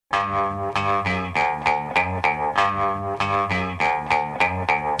It's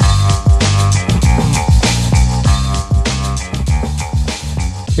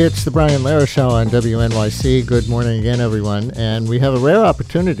the Brian Lehrer Show on WNYC. Good morning again, everyone. And we have a rare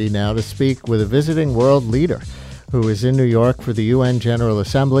opportunity now to speak with a visiting world leader who is in New York for the UN General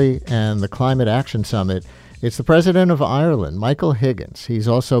Assembly and the Climate Action Summit. It's the President of Ireland, Michael Higgins. He's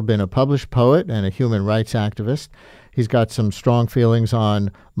also been a published poet and a human rights activist. He's got some strong feelings on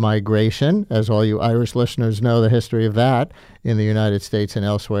migration, as all you Irish listeners know the history of that in the United States and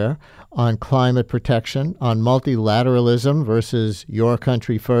elsewhere, on climate protection, on multilateralism versus your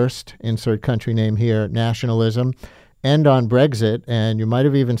country first, insert country name here, nationalism, and on Brexit. And you might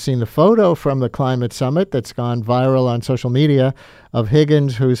have even seen the photo from the climate summit that's gone viral on social media of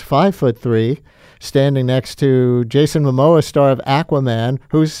Higgins, who's 5'3", standing next to Jason Momoa, star of Aquaman,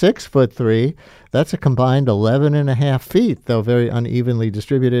 who's 6'3". That's a combined 11.5 feet, though very unevenly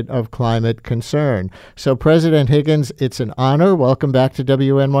distributed, of climate concern. So, President Higgins, it's an honor. Welcome back to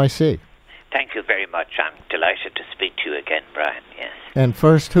WNYC. Thank you very much. I'm delighted to speak to you again, Brian. Yes. And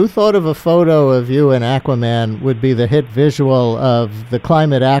first, who thought of a photo of you and Aquaman would be the hit visual of the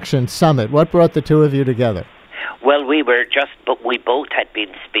Climate Action Summit? What brought the two of you together? Well, we both had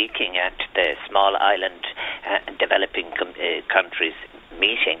been speaking at the Small Island Developing Countries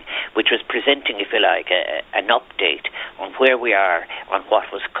meeting, which was presenting, if you like, an update on where we are, on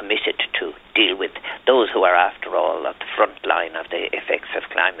what was committed to deal with those who are, after all, at the front line of the effects of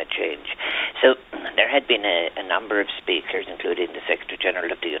climate change. So there had been a number of speakers, including the Secretary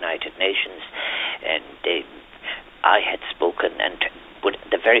General of the United Nations, and I had spoken, and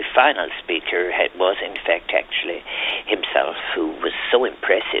the very final speaker was, in fact, actually himself, who was so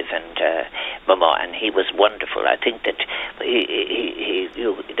impressive, and he was wonderful. I think that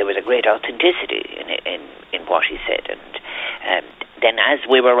there was a great authenticity in what he said, and then as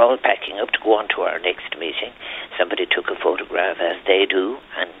we were all packing up to go on to our next meeting, somebody took a photograph, as they do,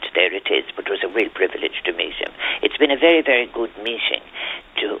 and there it is. But it was a real privilege to meet him. It's been a very, very good meeting.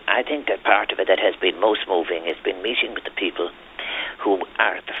 I think that part of it that has been most moving has been meeting with the people who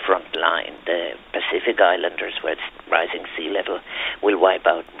are at the front line. The Pacific Islanders, where it's rising sea level will wipe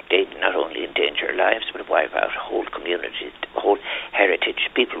out, not only endanger lives, but wipe out whole communities, whole heritage.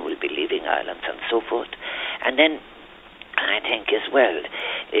 People will be leaving islands and so forth. And then I think as well,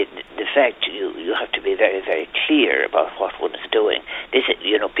 the fact you have to be very, very clear about what one is doing.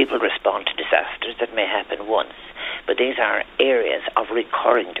 People respond to disasters that may happen once, but these are areas of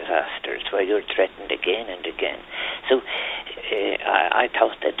recurring disasters where you're threatened again and again. So I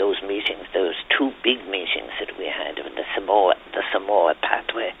thought that those meetings, those two big meetings that we had, the Samoa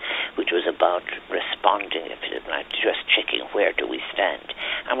pathway, which was about responding, if you like, just checking where do we stand.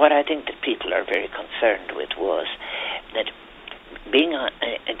 And what I think that people are very concerned with was that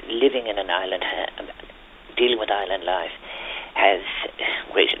living in an island, dealing with island life, has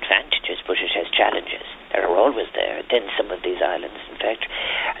great advantages, but it has challenges. They are always there. Then some of these islands, in fact,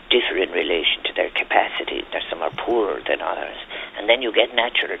 differ in relation to their capacity. Some are poorer than others. And then you get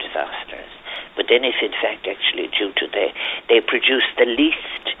natural disasters. But then if, in fact, actually due to they produce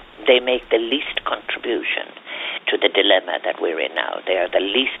they make the least contribution to the dilemma that we're in now. They are the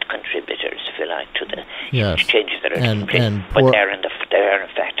least contributors, if you like, to the changes that are taking place. But they're in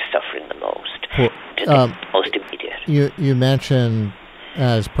fact suffering the most. Most immediate. You mentioned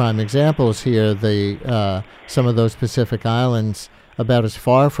as prime examples here some of those Pacific islands, about as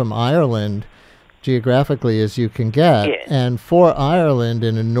far from Ireland geographically as you can get. Yes. And for Ireland,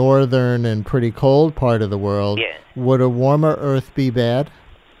 in a northern and pretty cold part of the world, would a warmer Earth be bad?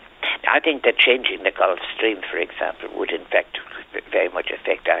 I think that changing the Gulf Stream, for example, would in fact very much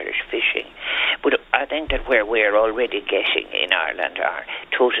affect Irish fishing. But I think that where we're already getting in Ireland are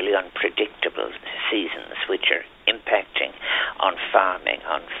totally unpredictable seasons, which are impacting on farming,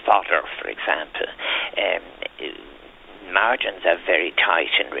 on fodder, for example. Margins are very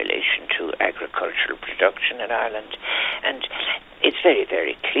tight in relation to agricultural production in Ireland, and it's very,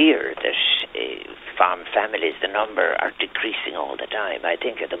 very clear that farm families, the number, are decreasing all the time. I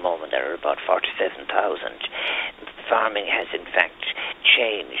think at the moment there are about 47,000. Farming has in fact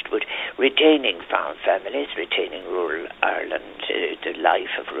changed, but retaining farm families, retaining rural Ireland, the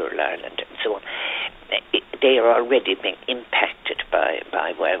life of rural Ireland and so on, they are already being impacted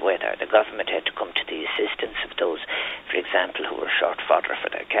by weather. The government had to come to the assistance of those, for example, who were short fodder for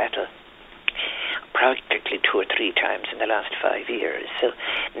their cattle, practically 2 or 3 times in the last 5 years. So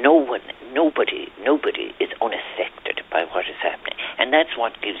nobody is unaffected by what is happening. And that's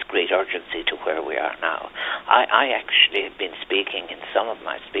what gives great urgency to where we are now. I actually have been speaking in some of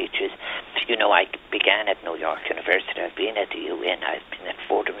my speeches. You know, I began at New York University. I've been at the UN. I've been at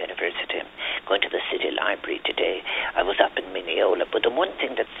Fordham University. library today. I was up in Mineola. But the one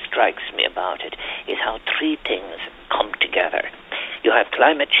thing that strikes me about it is how three things come together. You have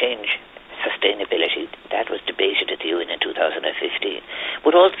climate change, sustainability. That was debated at the UN in 2015.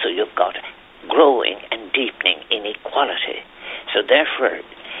 But also you've got growing and deepening inequality. So therefore,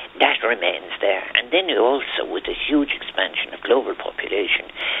 that remains there. And then you also, with a huge expansion of global population,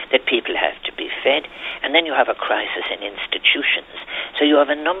 that people have to be fed. And then you have a crisis in institutions. So you have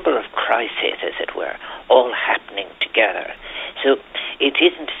a number of crises, as it were, all happening together. So it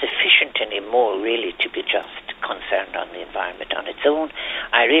isn't sufficient anymore, really, to be just concerned on the environment on its own.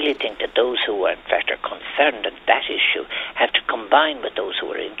 I really think that those who are, in fact, are concerned at that issue have to combine with those who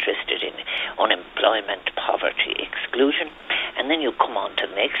are interested in unemployment, poverty, exclusion. And then you come on to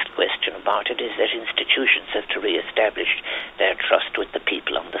the next question about it, is that institutions have to re-establish their trust with the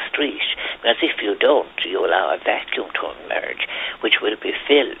people on the street. Because if you don't, you allow a vacuum to emerge, which will be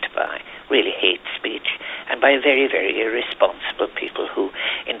filled by really hate speech and by very, very irresponsible people who,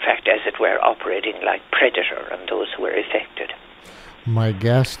 in fact, as it were, operating like predator on those who are affected. My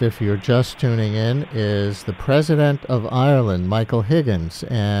guest, if you're just tuning in, is the President of Ireland, Michael Higgins.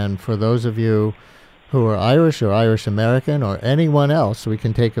 And for those of you who are Irish or Irish American or anyone else, we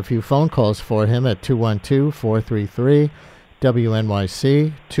can take a few phone calls for him at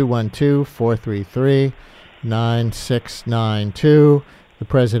 212-433-WNYC, 212-433-9692. The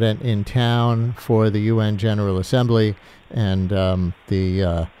President in town for the UN General Assembly and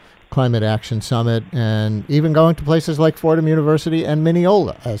the Climate Action Summit, and even going to places like Fordham University and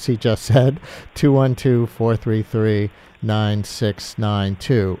Mineola, as he just said, 212-433-9692.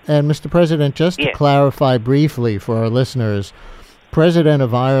 And Mr. President, just to clarify briefly for our listeners, President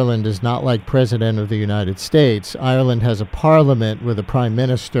of Ireland is not like President of the United States. Ireland has a parliament with a prime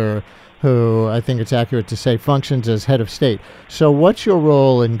minister who, I think it's accurate to say, functions as head of state. So what's your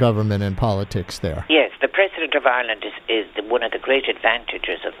role in government and politics there? Yes, the President of Ireland is one of the great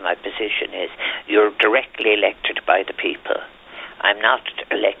advantages of my position is you're directly elected by the people. I'm not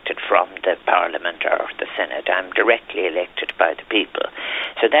elected from the Parliament or the Senate. I'm directly elected by the people.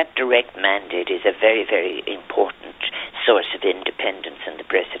 So that direct mandate is a very, very important source of independence in the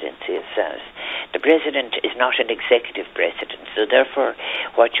presidency itself. The president is not an executive president, so therefore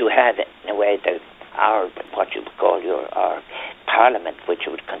what you have in a way, what you would call our Parliament, which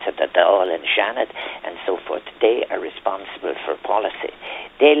you would consider the All and Shannon and so forth, they are responsible for policy.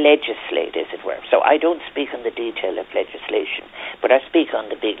 They legislate, as it were. So I don't speak on the detail of legislation, but I speak on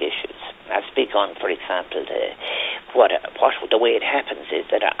the big issues. I speak on, for example, the way it happens is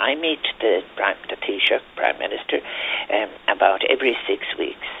that I meet the Taoiseach, Prime Minister, about every 6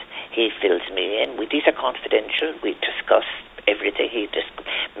 weeks. He fills me in. These are confidential. We discuss everything.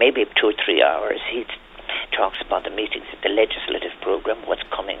 Maybe 2 or 3 hours. He talks about the meetings, the legislative program, what's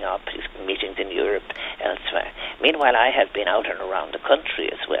coming up, his meetings in Europe, elsewhere. Meanwhile, I have been out and around the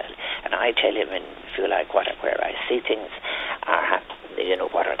country as well, and I tell him, if you like, where I see things are happening,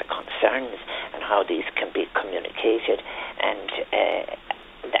 what are the concerns and how these can be communicated, and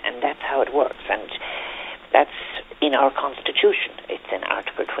that's how it works. And that's in our Constitution. It's in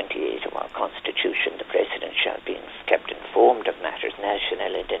Article 28 of our Constitution. The President shall be kept informed of matters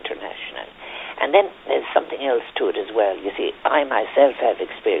national and international. And then there's something else to it as well. You see, I myself have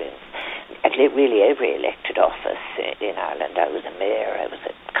experience at really every elected office in Ireland. I was a mayor, I was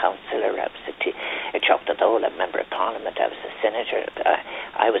a councillor, I was a Choctaw, a member of Parliament, I was a senator,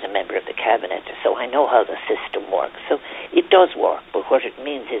 I was a member of the cabinet, so I know how the system works. So it does work, but what it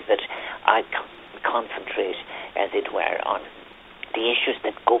means is that I concentrate, as it were, on the issues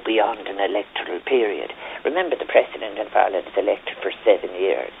that go beyond an electoral period. Remember, the President of Ireland is elected for 7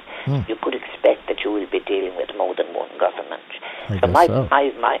 years. You could expect that you will be dealing with more than one government. So my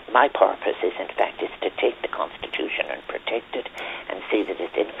purpose is, in fact, is to take the Constitution and protect it and see that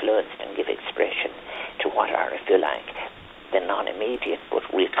it's influenced and give expression to what are, if you like, the non-immediate but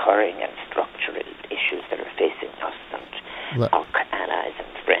recurring and structural issues that are facing us and our allies and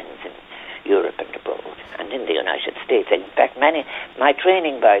friends in Europe and abroad and in the United States. In fact, my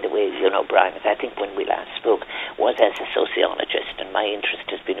training, by the way, Brian, I think when we last spoke, was as a sociologist, and my interest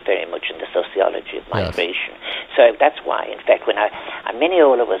has been very much in the sociology of migration. Yes. So that's why, in fact, when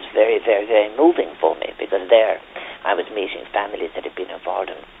Mineola was very, very, very moving for me, because there I was meeting families that had been involved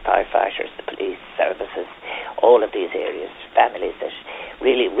in firefighters, the police services, all of these areas, families that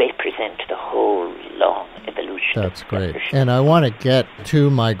really represent the whole long evolution. That's great. And I want to get to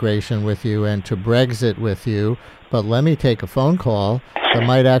migration with you and to Brexit with you, but let me take a phone call that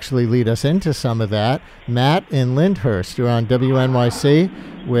might actually lead us into some of that. Matt in Lyndhurst, you're on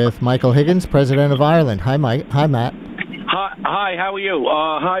WNYC with Michael Higgins, President of Ireland. Hi, Mike. Hi, Matt. Hi, how are you?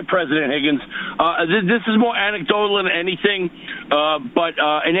 Hi, President Higgins. This is more anecdotal than anything, but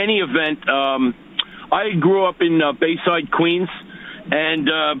in any event, I grew up in Bayside, Queens, and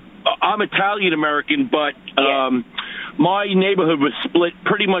I'm Italian-American, but my neighborhood was split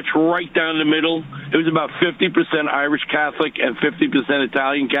pretty much right down the middle. It was about 50% Irish Catholic and 50%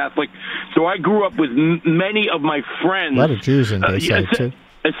 Italian Catholic. So I grew up with many of my friends. A lot of Jews in Bayside, too.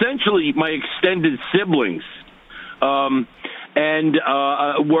 Essentially, my extended siblings. And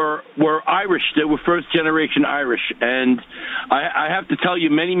were Irish. They were first-generation Irish. And I have to tell you,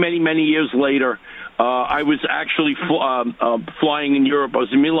 many years later, I was actually flying in Europe. I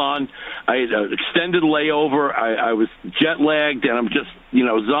was in Milan. I had an extended layover. I was jet-lagged, and I'm just,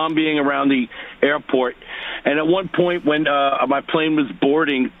 zombieing around the airport. And at one point when my plane was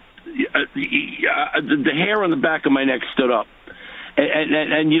boarding, the hair on the back of my neck stood up.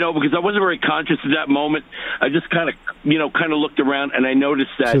 And because I wasn't very conscious at that moment, I just kind of looked around, and I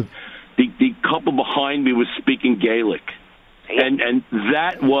noticed that the couple behind me was speaking Gaelic. And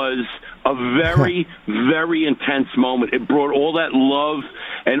that was a very, very intense moment. It brought all that love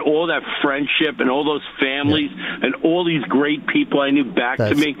and all that friendship and all those families and all these great people I knew back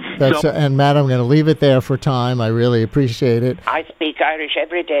to me. And, Matt, I'm going to leave it there for time. I really appreciate it. I speak Irish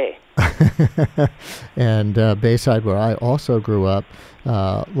every day. And Bayside, where I also grew up,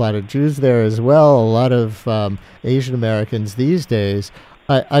 a lot of Jews there as well, a lot of Asian Americans these days.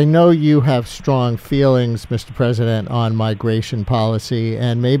 I know you have strong feelings, Mr. President, on migration policy,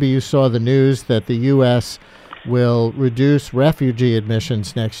 and maybe you saw the news that the U.S. will reduce refugee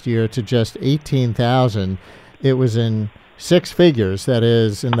admissions next year to just 18,000. It was in six figures, that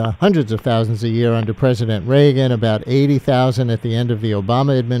is, in the hundreds of thousands a year under President Reagan, about 80,000 at the end of the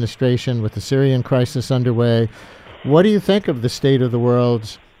Obama administration with the Syrian crisis underway. What do you think of the state of the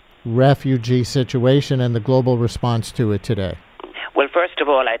world's refugee situation and the global response to it today? Well, first of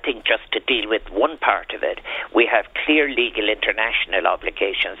all, I think just to deal with one part of it, we have clear legal international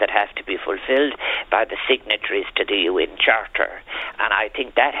obligations that have to be fulfilled by the signatories to the UN Charter. And I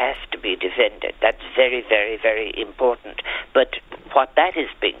think that has to be defended. That's very, very, very important. But what that is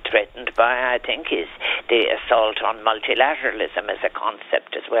being threatened by, I think, is the assault on multilateralism as a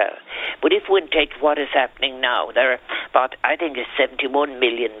concept as well. But if we take what is happening now, there are about, I think, 71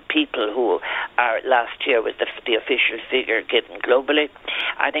 million people who are, last year was the official figure given globally.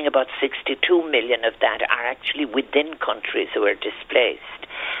 I think about 62 million of that are actually within countries who are displaced.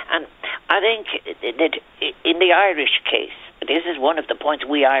 And I think that in the Irish case, this is one of the points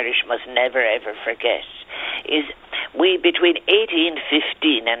we Irish must never ever forget, is we, between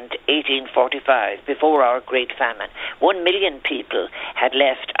 1815 and 1845, before our Great Famine, 1 million people had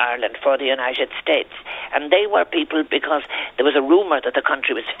left Ireland for the United States. And they were people because there was a rumour that the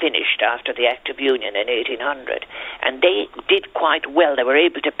country was finished after the Act of Union in 1800. And they did quite well. They were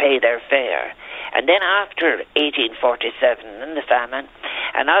able to pay their fare. And then after 1847 and the famine,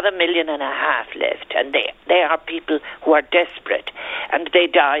 another 1.5 million left. And they are people who are desperate. And they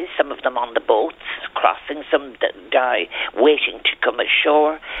die, some of them on the boats, crossing, some die waiting to come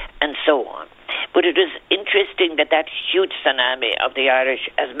ashore, and so on. But it is interesting that that huge tsunami of the Irish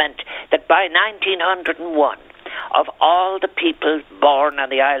has meant that by 1901, of all the people born on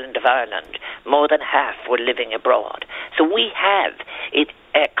the island of Ireland, more than half were living abroad. So we have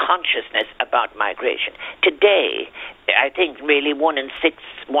a consciousness about migration. Today, I think really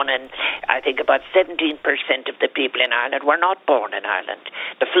I think about 17% of the people in Ireland were not born in Ireland.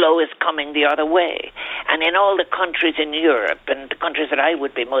 The flow is coming the other way. And in all the countries in Europe and the countries that I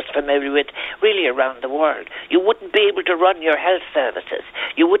would be most familiar with really around the world, you wouldn't be able to run your health services.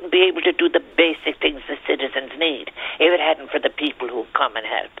 You wouldn't be able to do the basic things the citizens need if it hadn't for the people who come and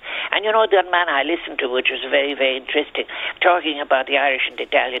help. And the man I listened to, which was very, very interesting, talking about the Irish and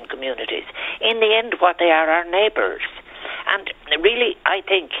Italian communities. In the end, what they are our neighbours. And really, I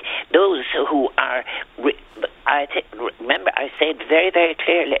think those who are, remember, I said very, very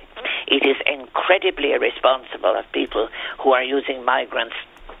clearly, it is incredibly irresponsible of people who are using migrants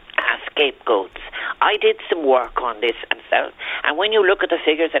as scapegoats. I did some work on this myself, and when you look at the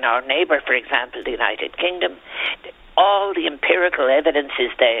figures in our neighbour, for example, the United Kingdom, all the empirical evidence is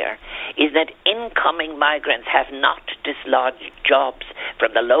there, is that incoming migrants have not dislodged jobs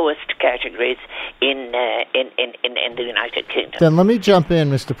from the lowest categories in the United Kingdom. Then let me jump in,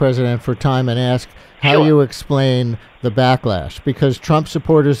 Mr. President, for time and ask how you explain the backlash, because Trump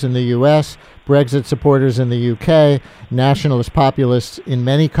supporters in the U.S., Brexit supporters in the U.K., nationalist populists in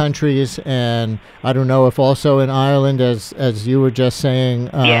many countries, and I don't know if also in Ireland, as you were just saying,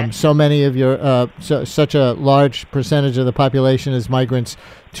 so many of your, such a large percentage of the population is migrants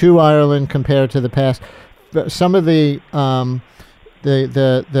to Ireland compared to the past. some of the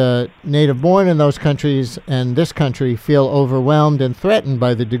native born in those countries and this country feel overwhelmed and threatened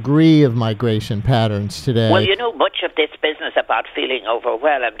by the degree of migration patterns today. Well, much of this business about feeling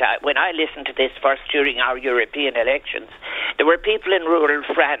overwhelmed, when I listened to this first during our European elections, there were people in rural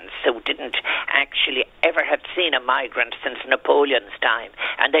France who didn't actually ever have seen a migrant since Napoleon's time,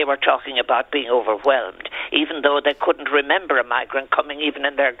 and they were talking about being overwhelmed, even though they couldn't remember a migrant coming even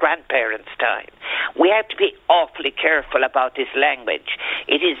in their grandparents' time. We have to be awfully careful about this language.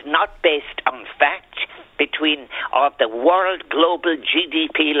 It is not based on fact. Of the world global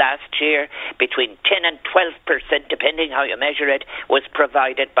GDP last year, between 10 and 12%, depending how you measure it, was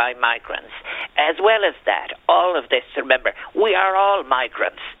provided by migrants. As well as that, all of this, remember, we are all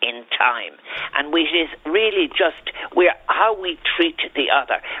migrants in time. And it is really just how we treat the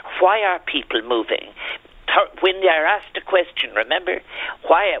other. Why are people moving? When they are asked a question, remember,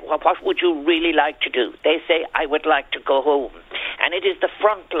 what would you really like to do? They say, I would like to go home. And it is the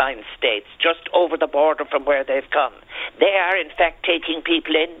frontline states just over the border from where they've come. They are, in fact, taking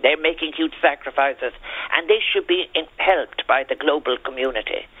people in. They're making huge sacrifices. And they should be helped by the global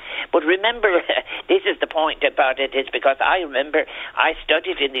community. But remember, this is the point about it, is because I remember I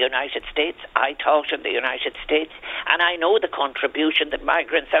studied in the United States, I taught in the United States, and I know the contribution that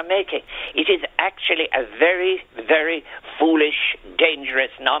migrants are making. It is actually a very, very foolish,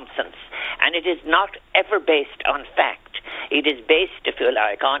 dangerous nonsense, and it is not ever based on fact. It is based, if you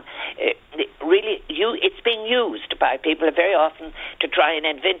like, on it's being used by people very often to try and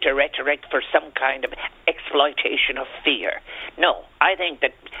invent a rhetoric for some kind of exploitation of fear. No, I think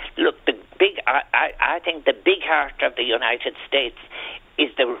that, look, I think the big heart of the United States is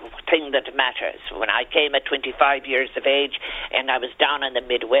the thing that matters. When I came at 25 years of age and I was down in the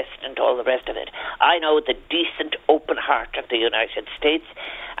Midwest and all the rest of it, I know the decent, open heart of the United States,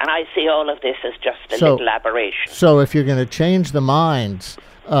 and I see all of this as just a little aberration. So if you're going to change the minds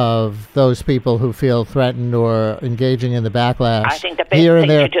of those people who feel threatened or engaging in the backlash, I think the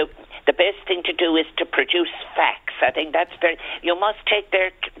best thing to do is to produce facts. I think that's very. You must take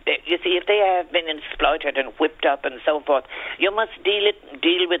you see, if they have been exploited and whipped up and so forth, you must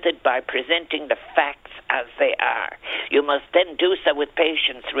deal with it by presenting the facts as they are. You must then do so with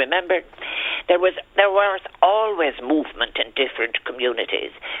patience. Remember, there was always movement in different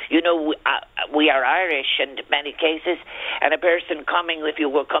communities. We are Irish in many cases, and a person coming, if you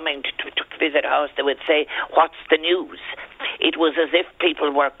were coming to visit a house, they would say, "What's the news?" It was as if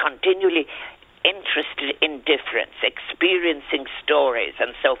people were continually interested in difference, experiencing stories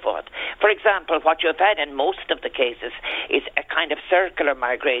and so forth. For example, what you've had in most of the cases is a kind of circular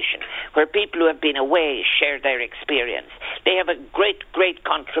migration where people who have been away share their experience. They have a great, great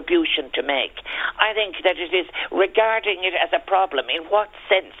contribution to make. I think that it is regarding it as a problem. In what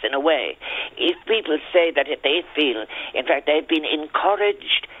sense, in a way? If people say that if they feel, in fact, they've been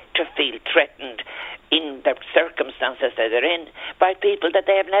encouraged to feel threatened in the circumstances that they're in by people that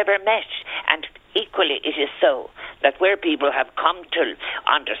they have never met. And equally it is so that where people have come to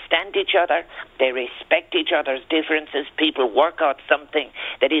understand each other, they respect each other's differences, people work out something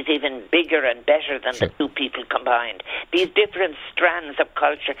that is even bigger and better than the two people combined. These different strands of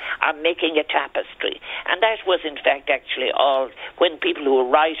culture are making a tapestry. And that was in fact actually all, when people who were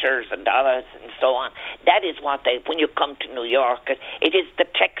writers and others and so on, that is what when you come to New York, it is the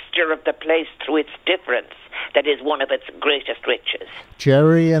texture of the place through its difference that is one of its greatest riches.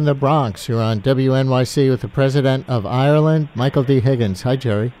 Jerry in the Bronx, you're on WNYC with the President of Ireland, Michael D. Higgins. Hi,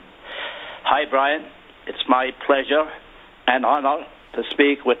 Jerry. Hi, Brian. It's my pleasure and honor to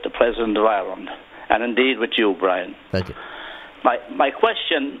speak with the President of Ireland, and indeed with you, Brian. Thank you. My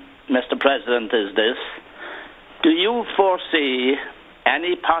question, Mr. President, is this. Do you foresee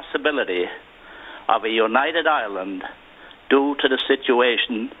any possibility of a united Ireland due to the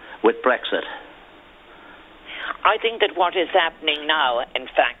situation with Brexit? I think that what is happening now, in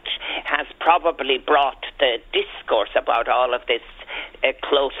fact, has probably brought the discourse about all of this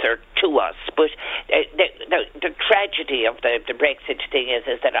closer to us. But the tragedy of the Brexit thing is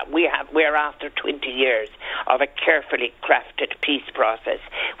that we're after 20 years of a carefully crafted peace process,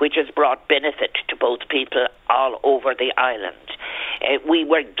 which has brought benefit to both people all over the island. We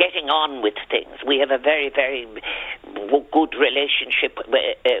were getting on with things. We have a very, very good relationship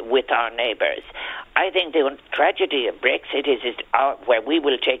with our neighbours. I think the tragedy of Brexit is where we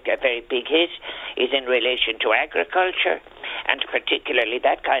will take a very big hit is in relation to agriculture, and particularly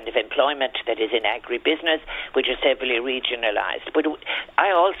that kind of employment that is in agribusiness, which is heavily regionalised. But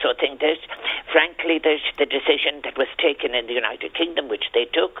I also think that, frankly, there's the decision that was taken in the United Kingdom, which they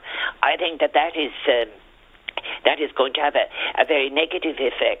took. I think that is that is going to have a very negative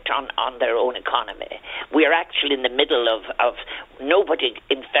effect on their own economy. We are actually in the middle of nobody,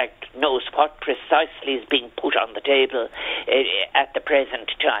 in fact, knows what precisely is being put on the table at the present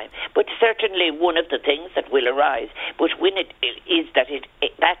time. But certainly one of the things that will arise, but when it is that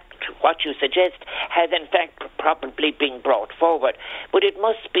that what you suggest has in fact probably been brought forward, but it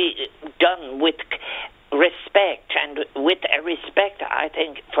must be done with respect, and with a respect, I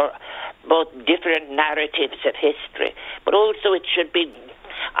think, for both different narratives of history, but also it should be,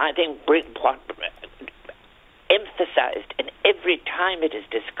 I think, emphasized, and every time it is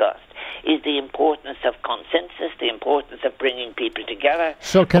discussed, is the importance of consensus, the importance of bringing people together.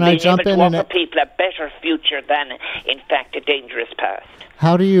 So can I jump in and offer people a better future than, in fact, a dangerous past.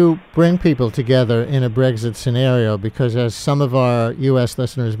 How do you bring people together in a Brexit scenario? Because as some of our U.S.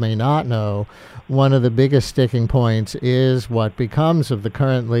 listeners may not know, one of the biggest sticking points is what becomes of the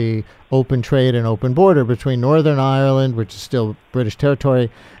currently open trade and open border between Northern Ireland, which is still British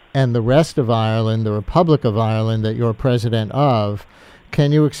territory, and the rest of Ireland, the Republic of Ireland that you're president of.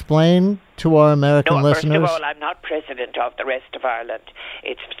 Can you explain to our American listeners? First of all, I'm not president of the rest of Ireland.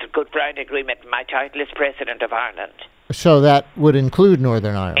 It's a Good Friday Agreement. My title is President of Ireland. So that would include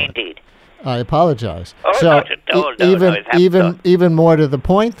Northern Ireland? Indeed. I apologize. Oh, so not at all. Even more to the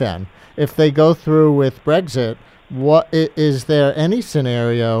point then, if they go through with Brexit, is there any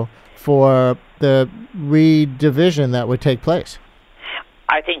scenario for the redivision that would take place?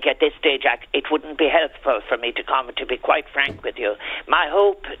 I think at this stage it wouldn't be helpful for me to comment, to be quite frank with you. My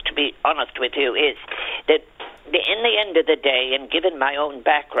hope, to be honest with you, is that in the end of the day, and given my own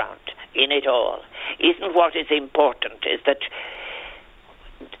background in it all, isn't what is important, is that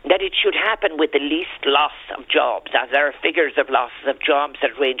it should happen with the least loss of jobs, as there are figures of losses of jobs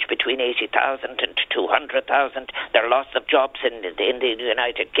that range between 80,000 and 200,000. There are lots of jobs in the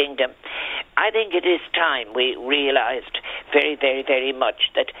United Kingdom. I think it is time we realised very, very, very much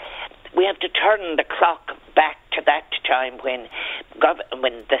that we have to turn the clock back to that time when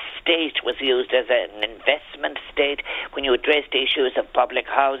the state was used as an investment state, when you addressed issues of public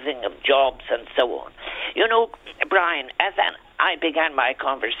housing, of jobs, and so on. You know, Brian, I began my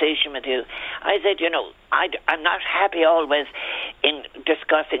conversation with you, I said, I'm not happy always in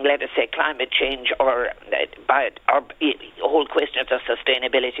discussing, let us say, climate change or whole questions of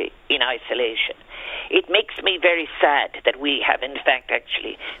sustainability in isolation. It makes me very sad that we have, in fact,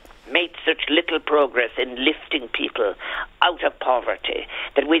 actually made such little progress in lifting people out of poverty,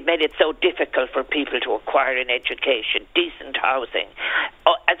 that we've made it so difficult for people to acquire an education, decent housing.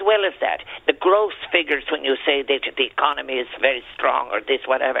 As well as that, the gross figures when you say that the economy is very strong or this,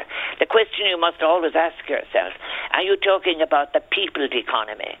 whatever, the question you must always ask yourself, are you talking about the people's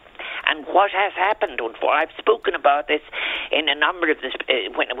economy? And what has happened? I've spoken about this in a number of this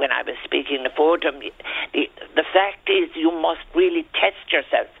when I was speaking before them. The fact is, you must really test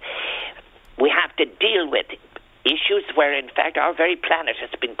yourself. We have to deal with issues where, in fact, our very planet has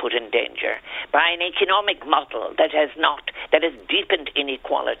been put in danger by an economic model that has deepened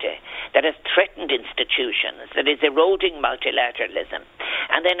inequality, that has threatened institutions, that is eroding multilateralism.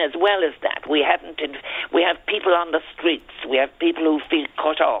 And then, as well as that, we have people on the streets, we have people who feel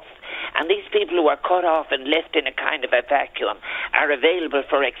cut off. And these people who are cut off and left in a kind of a vacuum are available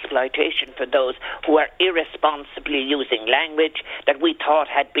for exploitation for those who are irresponsibly using language that we thought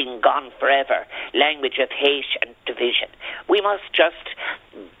had been gone forever, language of hate and division. We must just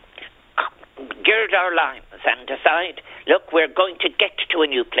gird our loins and decide, look, we're going to get to a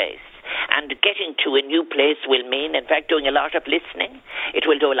new place. And getting to a new place will mean, in fact, doing a lot of listening. It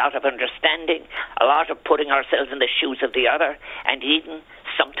will do a lot of understanding, a lot of putting ourselves in the shoes of the other, and even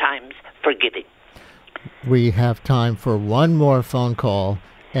sometimes forgiving. We have time for one more phone call,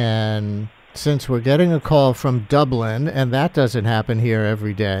 and since we're getting a call from Dublin, and that doesn't happen here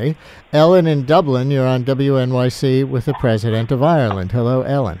every day, Ellen in Dublin, you're on WNYC with the President of Ireland. Hello,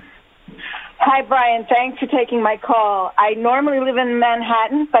 Ellen. Hi, Brian. Thanks for taking my call. I normally live in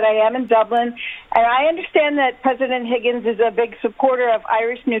Manhattan, but I am in Dublin, and I understand that President Higgins is a big supporter of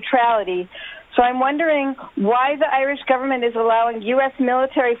Irish neutrality. So I'm wondering why the Irish government is allowing U.S.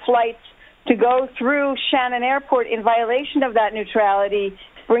 military flights to go through Shannon Airport in violation of that neutrality,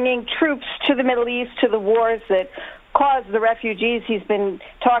 bringing troops to the Middle East to the wars that caused the refugees he's been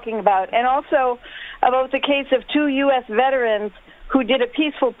talking about, and also about the case of 2 U.S. veterans who did a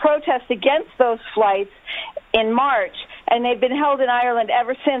peaceful protest against those flights in March, and they've been held in Ireland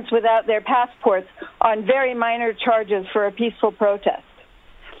ever since without their passports on very minor charges for a peaceful protest.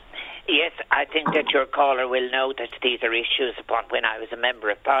 Yes, I think that your caller will know that these are issues upon when I was a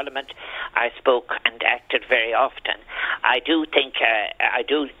member of Parliament. I spoke and acted very often. I do think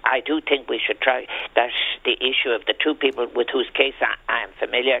we should try that the issue of the two people with whose case I am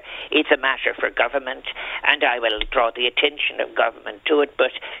familiar. It's a matter for government, and I will draw the attention of government to it,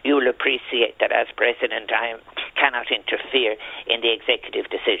 but you will appreciate that as President I cannot interfere in the executive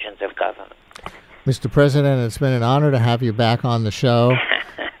decisions of government. Mr. President, it's been an honor to have you back on the show,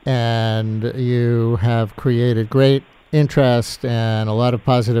 and you have created great interest and a lot of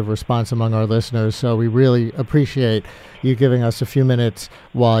positive response among our listeners, so we really appreciate you giving us a few minutes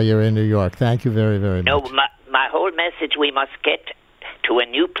while you're in New York. Thank you very, very much. No, my whole message, we must get to a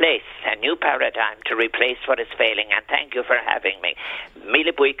new place, a new paradigm to replace what is failing, and thank you for having me.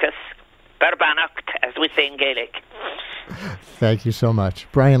 Míle buíochas, Berbanacht, as we say in Gaelic. Thank you so much.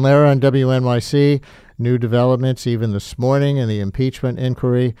 Brian Lehrer on WNYC. New developments even this morning in the impeachment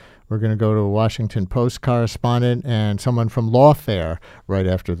inquiry. We're going to go to a Washington Post correspondent and someone from Lawfare right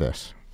after this.